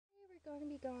going to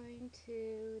be going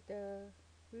to the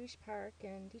Rouge Park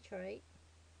in Detroit,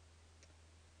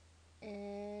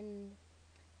 and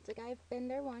it's like I've been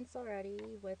there once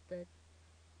already with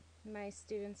my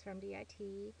students from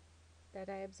DIT that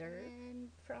I observed, and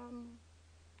from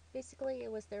basically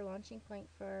it was their launching point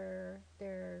for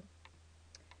their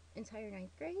entire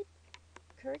ninth grade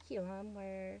curriculum,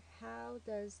 where how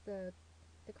does the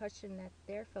question that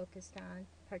they're focused on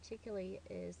particularly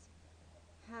is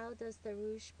how does the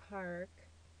Rouge Park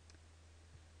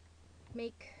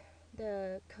make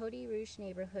the Cody Rouge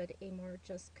neighborhood a more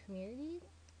just community.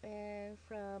 And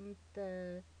from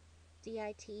the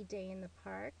DIT Day in the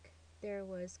Park, there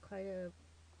was quite a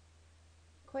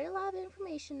lot of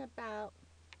information about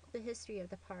the history of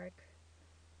the park,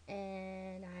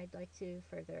 and I'd like to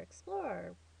further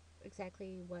explore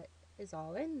exactly what is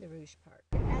all in the Rouge Park.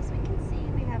 As we can see,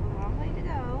 we have a long way to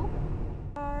go.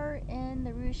 We are in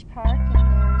the Rouge Park, and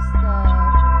there's the gun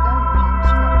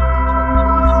range that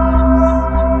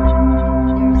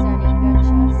the Detroit police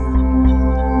use. There's any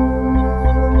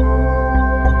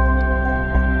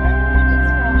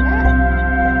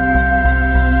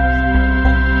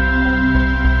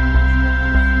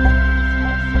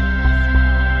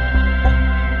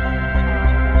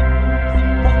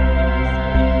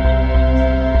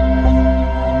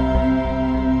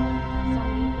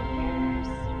gun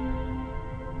chests.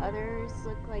 Others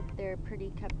look like they're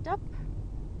pretty kept up.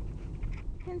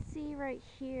 You can see right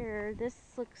here, this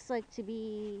looks like to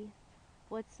be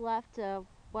what's left of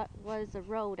what was a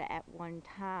road at one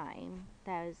time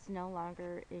that is no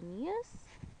longer in use.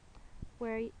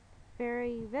 Where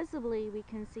very visibly we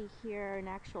can see here an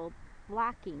actual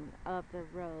blocking of the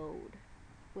road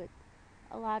with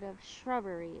a lot of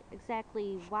shrubbery.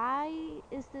 Exactly why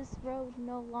is this road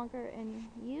no longer in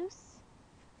use?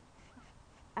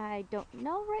 I don't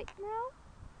know right now.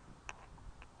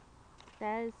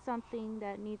 That is something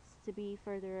that needs to be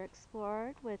further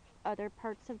explored with other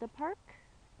parts of the park.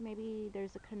 Maybe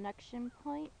there's a connection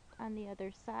point on the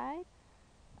other side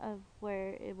of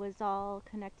where it was all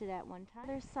connected at one time.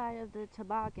 Other side of the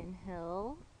toboggan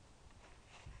hill.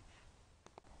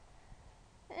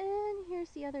 And here's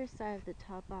the other side of the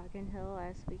toboggan hill,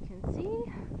 as we can see.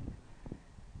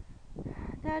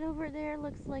 That over there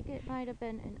looks like it might have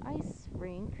been an ice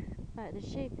rink by the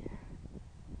shape.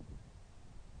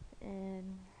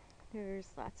 And there's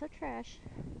lots of trash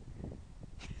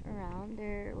around.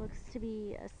 There looks to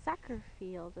be a soccer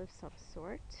field of some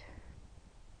sort.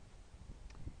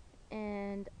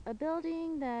 And a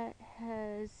building that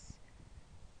has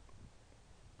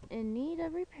in need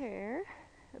of repair,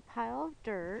 a pile of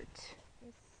dirt.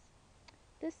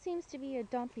 This seems to be a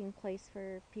dumping place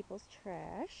for people's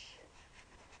trash.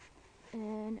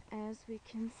 And as we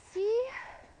can see,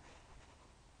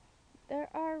 there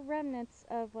are remnants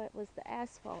of what was the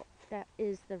asphalt that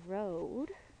is the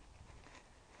road.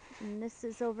 And this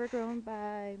is overgrown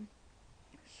by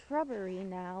shrubbery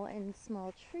now and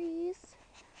small trees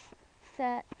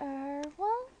that are,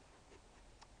 well,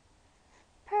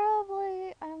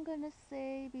 probably, I'm gonna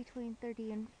say, between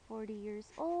 30 and 40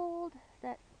 years old,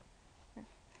 that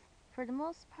for the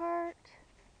most part.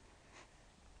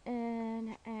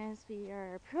 And as we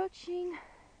are approaching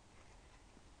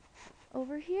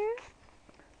over here,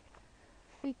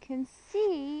 we can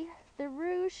see the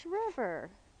Rouge River.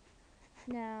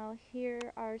 Now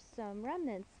here are some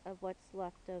remnants of what's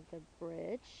left of the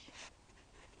bridge.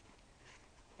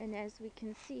 And as we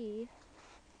can see,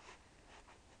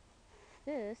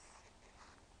 there's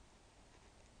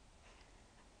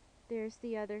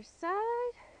the other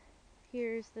side.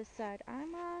 Here's the side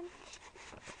I'm on.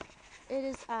 It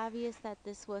is obvious that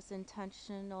this was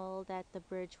intentional, that the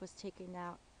bridge was taken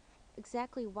out.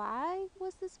 Exactly why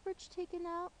was this bridge taken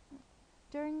out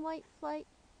during white flight?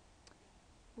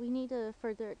 We need to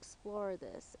further explore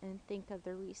this and think of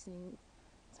the reasons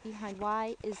behind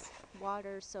why is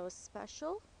water so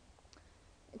special.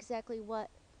 Exactly what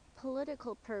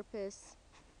political purpose,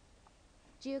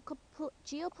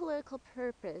 geopolitical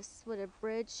purpose would a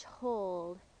bridge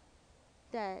hold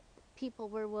that people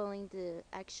were willing to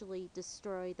actually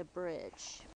destroy the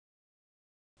bridge?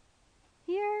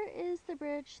 Here is the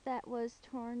bridge that was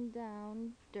torn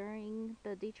down during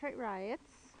the Detroit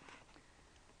riots.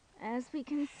 As we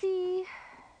can see,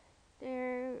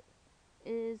 there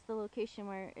is the location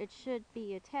where it should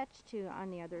be attached to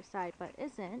on the other side, but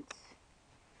isn't.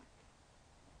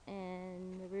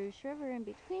 And the Rouge River in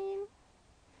between.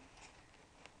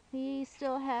 We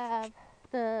still have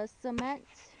the cement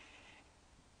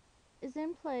is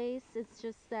in place. It's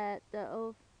just that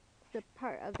the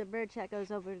part of the bridge that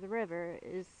goes over the river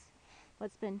is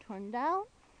what's been torn down.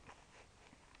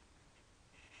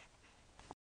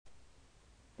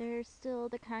 There's still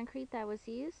the concrete that was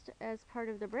used as part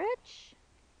of the bridge.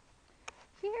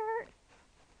 Here,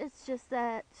 it's just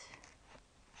that,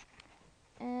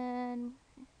 and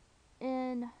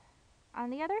on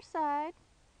the other side,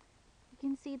 you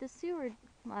can see the sewer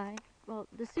line, well,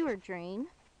 the sewer drain.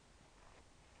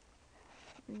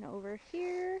 And over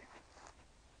here,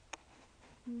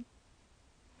 it's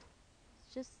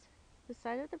just the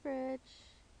side of the bridge.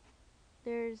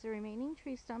 There's a remaining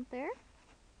tree stump there.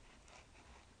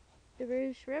 The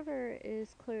Rouge River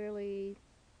is clearly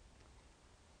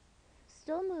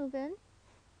still moving,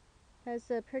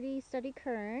 has a pretty steady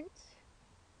current,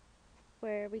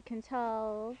 where we can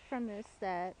tell from this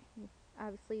that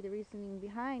obviously the reasoning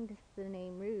behind the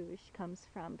name Rouge comes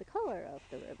from the color of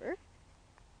the river.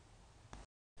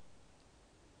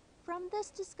 From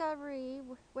this discovery,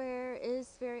 where it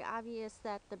is very obvious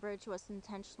that the bridge was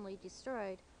intentionally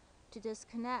destroyed to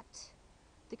disconnect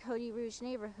the Cody Rouge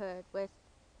neighborhood with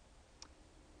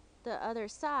the other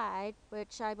side,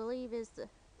 which I believe is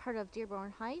part of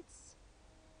Dearborn Heights.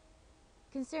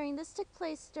 Considering this took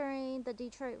place during the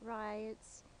Detroit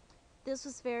riots, this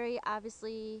was very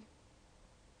obviously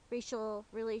racial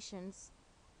relations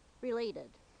related.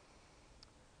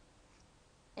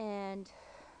 And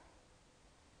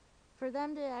for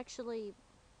them to actually,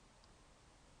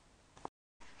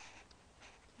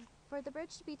 for the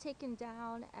bridge to be taken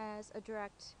down as a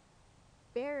direct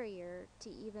barrier to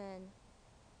even,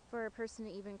 for a person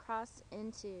to even cross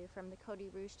into from the Cody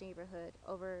Rouge neighborhood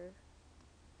over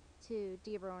to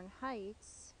Dearborn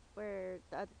Heights, where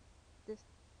the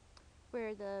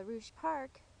Rouge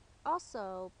Park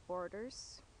also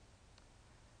borders.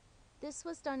 This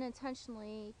was done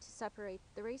intentionally to separate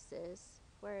the races,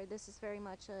 where this is very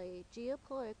much a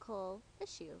geopolitical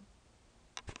issue.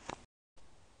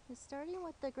 Starting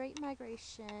with the Great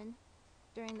Migration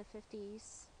during the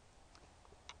 50s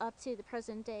up to the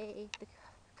present day, the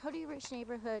Cody Rouge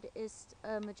neighborhood is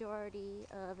a majority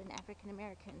of an African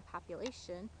American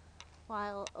population,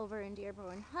 while over in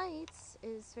Dearborn Heights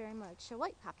is very much a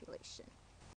white population.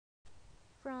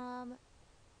 From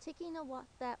taking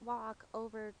that walk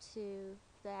over to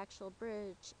the actual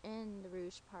bridge in the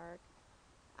Rouge Park,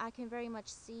 I can very much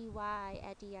see why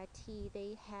at DIT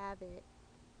they have it,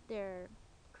 their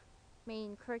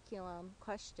main curriculum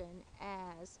question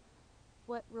as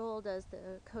what role does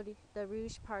the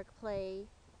Rouge Park play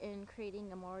in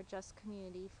creating a more just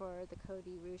community for the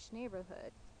Cody Rouge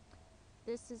neighborhood.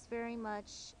 This is very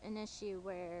much an issue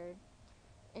where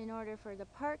in order for the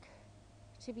park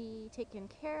to be taken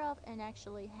care of and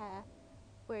actually have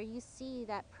where you see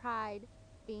that pride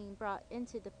being brought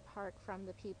into the park from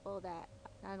the people that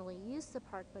not only use the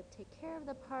park but take care of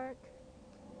the park,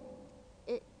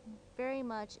 it very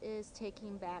much is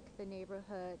taking back the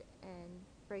neighborhood and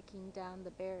breaking down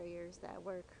the barriers that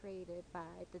were created by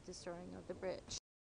the destroying of the bridge.